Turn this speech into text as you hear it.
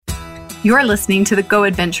You're listening to the Go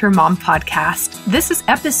Adventure Mom podcast. This is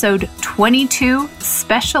episode 22,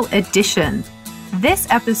 special edition. This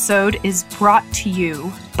episode is brought to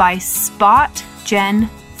you by Spot Gen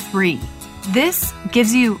 3. This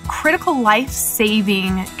gives you critical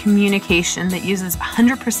life-saving communication that uses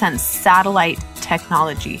 100% satellite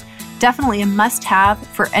technology. Definitely a must-have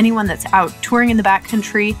for anyone that's out touring in the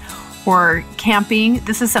backcountry or camping.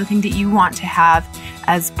 This is something that you want to have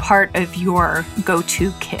as part of your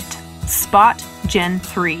go-to kit. Spot Gen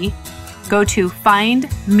 3. Go to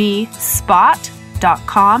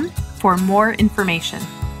findmespot.com for more information.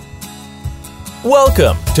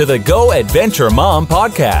 Welcome to the Go Adventure Mom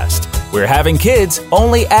podcast, where having kids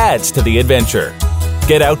only adds to the adventure.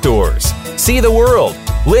 Get outdoors, see the world,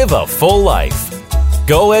 live a full life.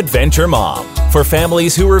 Go Adventure Mom, for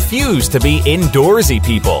families who refuse to be indoorsy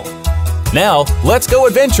people. Now, let's go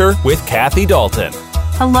adventure with Kathy Dalton.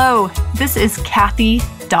 Hello, this is Kathy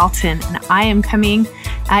Dalton, and I am coming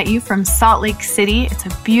at you from Salt Lake City. It's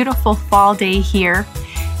a beautiful fall day here,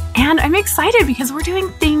 and I'm excited because we're doing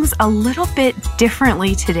things a little bit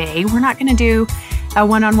differently today. We're not going to do a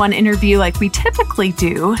one-on-one interview like we typically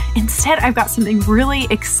do. Instead, I've got something really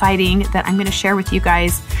exciting that I'm going to share with you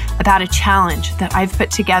guys about a challenge that I've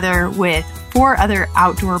put together with 4 other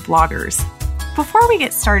outdoor bloggers. Before we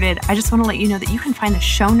get started, I just want to let you know that you can find the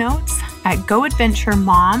show notes at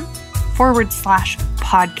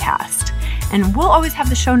goadventuremom.com/podcast. And we'll always have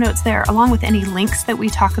the show notes there along with any links that we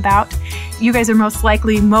talk about. You guys are most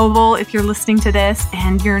likely mobile if you're listening to this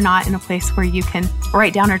and you're not in a place where you can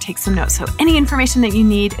write down or take some notes. So any information that you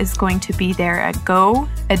need is going to be there at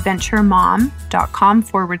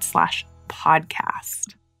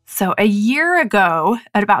goadventuremom.com/podcast. So a year ago,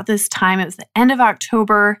 at about this time, it was the end of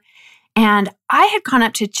October, and I had gone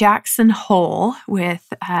up to Jackson Hole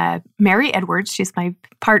with Mary Edwards. She's my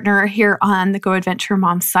partner here on the Go Adventure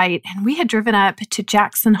Mom site. And we had driven up to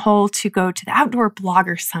Jackson Hole to go to the Outdoor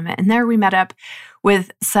Blogger Summit. And there we met up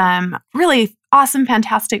with some really awesome,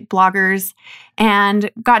 fantastic bloggers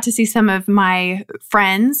and got to see some of my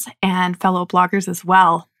friends and fellow bloggers as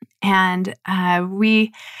well. And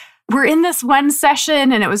we were in this one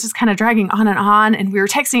session and it was just kind of dragging on. And we were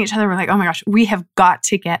texting each other. We're like, oh my gosh, we have got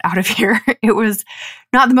to get out of here. It was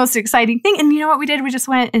not the most exciting thing. And you know what we did? We just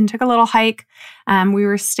went and took a little hike. We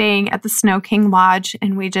were staying at the Snow King Lodge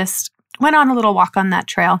and we just went on a little walk on that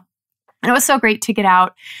trail. And it was so great to get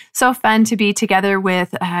out, so fun to be together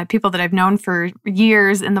with people that I've known for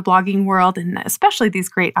years in the blogging world, and especially these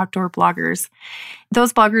great outdoor bloggers.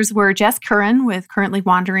 Those bloggers were Jess Curran with Currently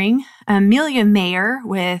Wandering, Amelia Mayer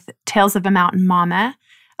with Tales of a Mountain Mama,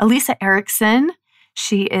 Elisa Erickson,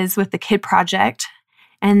 she is with the Kid Project,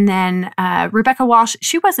 and then Rebecca Walsh,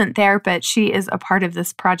 she wasn't there, but she is a part of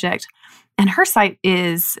this project, and her site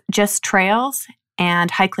is Just Trails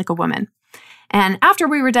and Hike Like a Woman. And after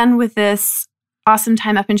we were done with this awesome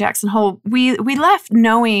time up in Jackson Hole, we left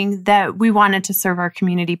knowing that we wanted to serve our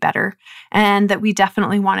community better and that we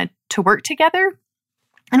definitely wanted to work together.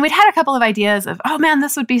 And we'd had a couple of ideas of, oh man,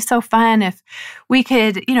 this would be so fun if we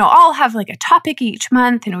could, all have like a topic each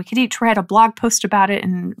month and we could each write a blog post about it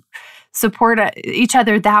and support each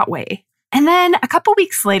other that way. And then a couple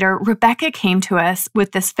weeks later, Rebecca came to us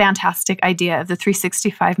with this fantastic idea of the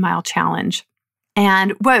 365-mile challenge.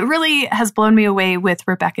 And what really has blown me away with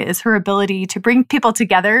Rebecca is her ability to bring people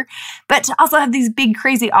together, but to also have these big,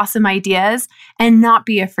 crazy, awesome ideas and not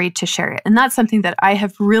be afraid to share it. And that's something that I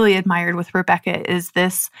have really admired with Rebecca, is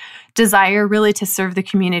this desire really to serve the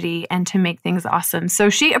community and to make things awesome. So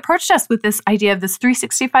she approached us with this idea of this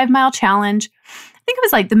 365-mile challenge. I think it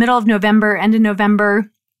was like the middle of November, end of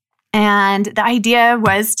November. And the idea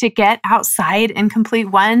was to get outside and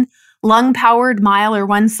complete one lung-powered mile or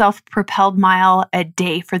one self-propelled mile a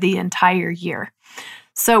day for the entire year.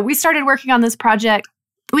 So we started working on this project.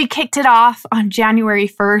 We kicked it off on January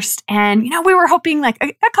 1st, and we were hoping like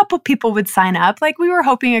a couple people would sign up. Like we were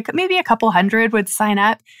hoping maybe a couple hundred would sign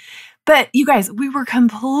up. But you guys, we were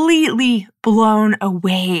completely blown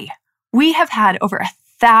away. We have had over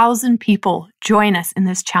 1,000 people join us in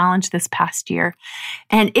this challenge this past year,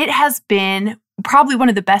 and it has been probably one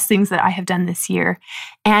of the best things that I have done this year.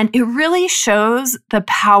 And it really shows the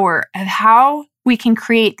power of how we can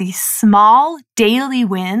create these small daily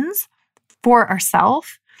wins for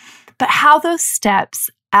ourselves, but how those steps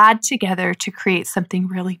add together to create something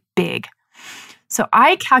really big. So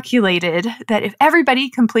I calculated that if everybody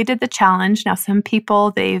completed the challenge, now some people,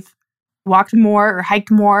 they've walked more or hiked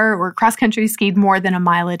more or cross-country skied more than a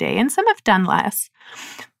mile a day, and some have done less.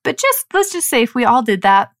 But let's just say if we all did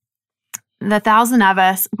that, the 1,000 of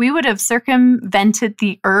us, we would have circumvented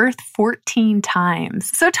the earth 14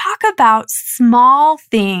 times. So talk about small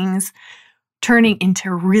things turning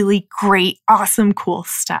into really great, awesome, cool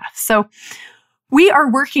stuff. So we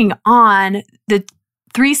are working on the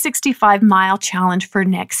 365-mile challenge for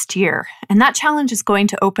next year. And that challenge is going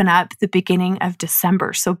to open up the beginning of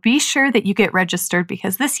December. So be sure that you get registered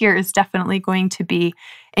because this year is definitely going to be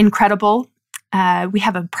incredible. We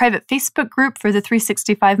have a private Facebook group for the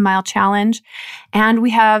 365-mile challenge. And we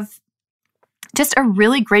have just a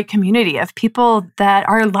really great community of people that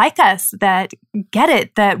are like us, that get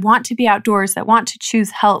it, that want to be outdoors, that want to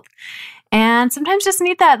choose health, and sometimes just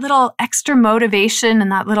need that little extra motivation and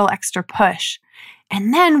that little extra push.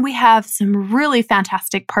 And then we have some really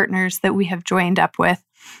fantastic partners that we have joined up with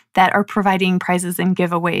that are providing prizes and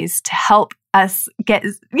giveaways to help us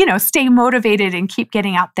stay motivated and keep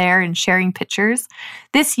getting out there and sharing pictures.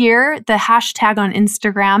 This year, the hashtag on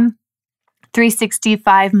Instagram,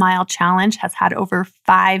 365-mile challenge, has had over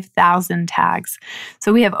 5,000 tags.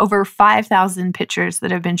 So we have over 5,000 pictures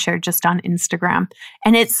that have been shared just on Instagram.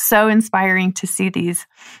 And it's so inspiring to see these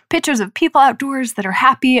pictures of people outdoors that are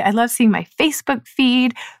happy. I love seeing my Facebook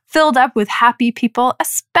feed filled up with happy people,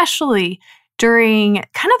 especially during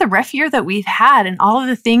kind of the rough year that we've had and all of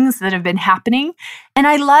the things that have been happening. And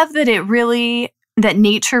I love that that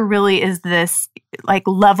nature really is this like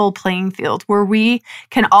level playing field where we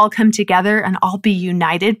can all come together and all be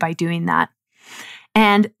united by doing that.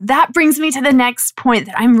 And that brings me to the next point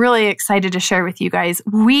that I'm really excited to share with you guys.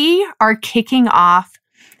 We are kicking off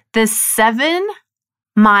the 7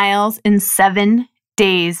 miles in 7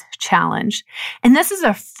 days challenge. And this is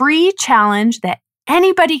a free challenge that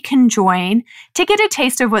anybody can join to get a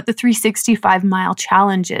taste of what the 365-mile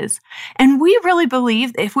challenge is. And we really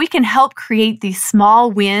believe that if we can help create these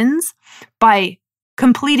small wins by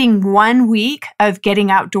completing 1 week of getting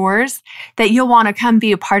outdoors, that you'll want to come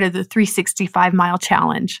be a part of the 365-mile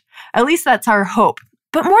challenge. At least that's our hope.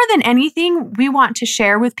 But more than anything, we want to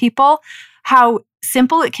share with people how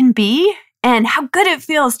simple it can be and how good it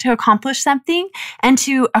feels to accomplish something and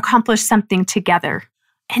to accomplish something together.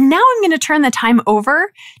 And now I'm going to turn the time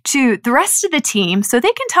over to the rest of the team so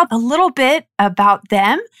they can tell a little bit about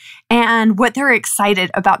them and what they're excited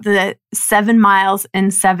about the 7 miles in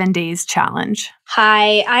 7 days challenge.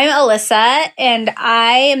 Hi, I'm Alyssa, and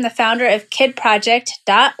I am the founder of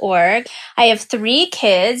kidproject.org. I have 3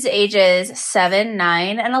 kids, ages 7,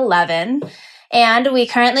 9, and 11. And we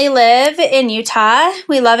currently live in Utah.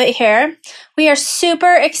 We love it here. We are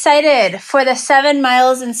super excited for the 7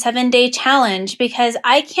 miles in 7 day challenge because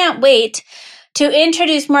I can't wait to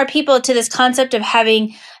introduce more people to this concept of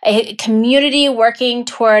having a community working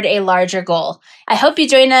toward a larger goal. I hope you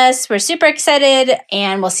join us. We're super excited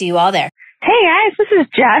and we'll see you all there. Hey guys, this is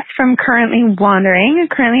Jess from Currently Wandering,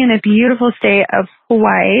 currently in the beautiful state of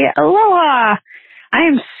Hawaii. Aloha! I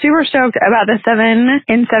am super stoked about the 7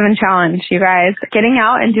 in 7 challenge, you guys. Getting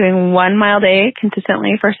out and doing 1 mile day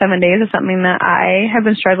consistently for 7 days is something that I have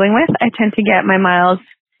been struggling with. I tend to get my miles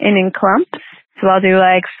in clumps. So I'll do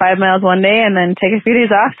like 5 miles one day and then take a few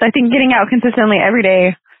days off. So I think getting out consistently every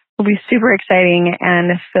day will be super exciting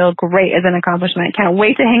and feel great as an accomplishment. Can't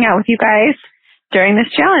wait to hang out with you guys during this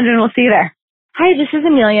challenge, and we'll see you there. Hi, this is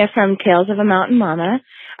Amelia from Tales of a Mountain Mama.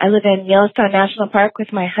 I live in Yellowstone National Park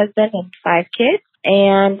with my husband and 5 kids.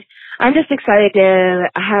 And I'm just excited to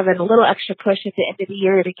have a little extra push at the end of the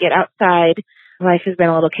year to get outside. Life has been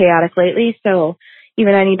a little chaotic lately, so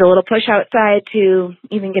even I need a little push outside to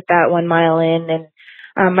even get that 1 mile in. And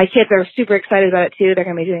my kids are super excited about it too. They're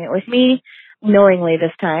going to be doing it with me knowingly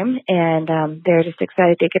this time. And they're just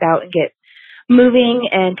excited to get out and get moving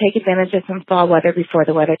and take advantage of some fall weather before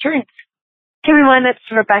the weather turns. Hey everyone,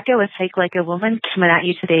 it's Rebecca with Hike Like a Woman coming at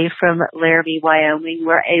you today from Laramie, Wyoming,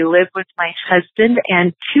 where I live with my husband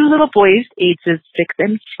and 2 little boys, ages 6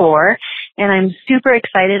 and 4. And I'm super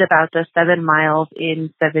excited about the 7 miles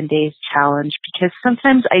in 7 days challenge because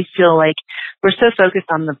sometimes I feel like we're so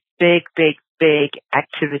focused on the big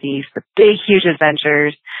activities, the big, huge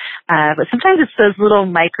adventures. But sometimes it's those little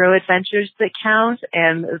micro adventures that count,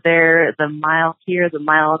 and they're the mile here, the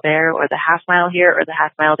mile there, or the half mile here, or the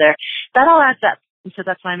half mile there. That all adds up. And so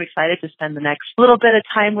that's why I'm excited to spend the next little bit of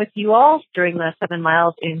time with you all during the 7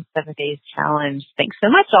 miles in 7 days challenge. Thanks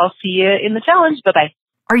so much. I'll see you in the challenge. Bye-bye.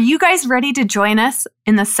 Are you guys ready to join us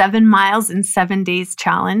in the 7 miles in 7 days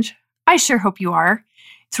challenge? I sure hope you are.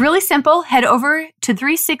 It's really simple. Head over to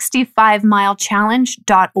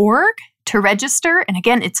 365milechallenge.org to register. And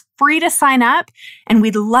again, it's free to sign up. And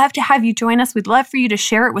we'd love to have you join us. We'd love for you to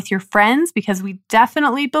share it with your friends because we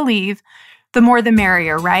definitely believe the more the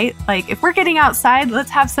merrier, right? Like if we're getting outside,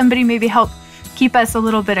 let's have somebody maybe help keep us a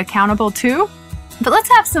little bit accountable too. But let's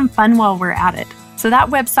have some fun while we're at it. So that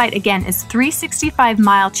website again is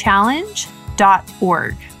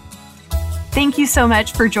 365milechallenge.org. Thank you so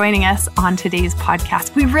much for joining us on today's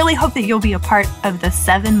podcast. We really hope that you'll be a part of the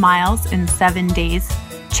 7 miles in 7 days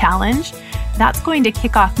challenge. That's going to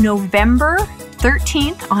kick off November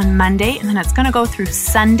 13th on Monday, and then it's going to go through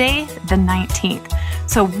Sunday the 19th.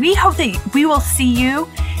 So we hope that we will see you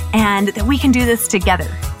and that we can do this together.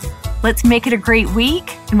 Let's make it a great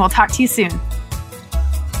week, and we'll talk to you soon.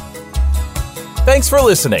 Thanks for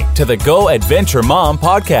listening to the Go Adventure Mom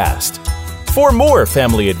podcast. For more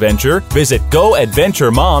family adventure, visit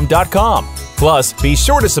goadventuremom.com. Plus, be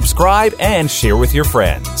sure to subscribe and share with your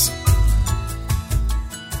friends.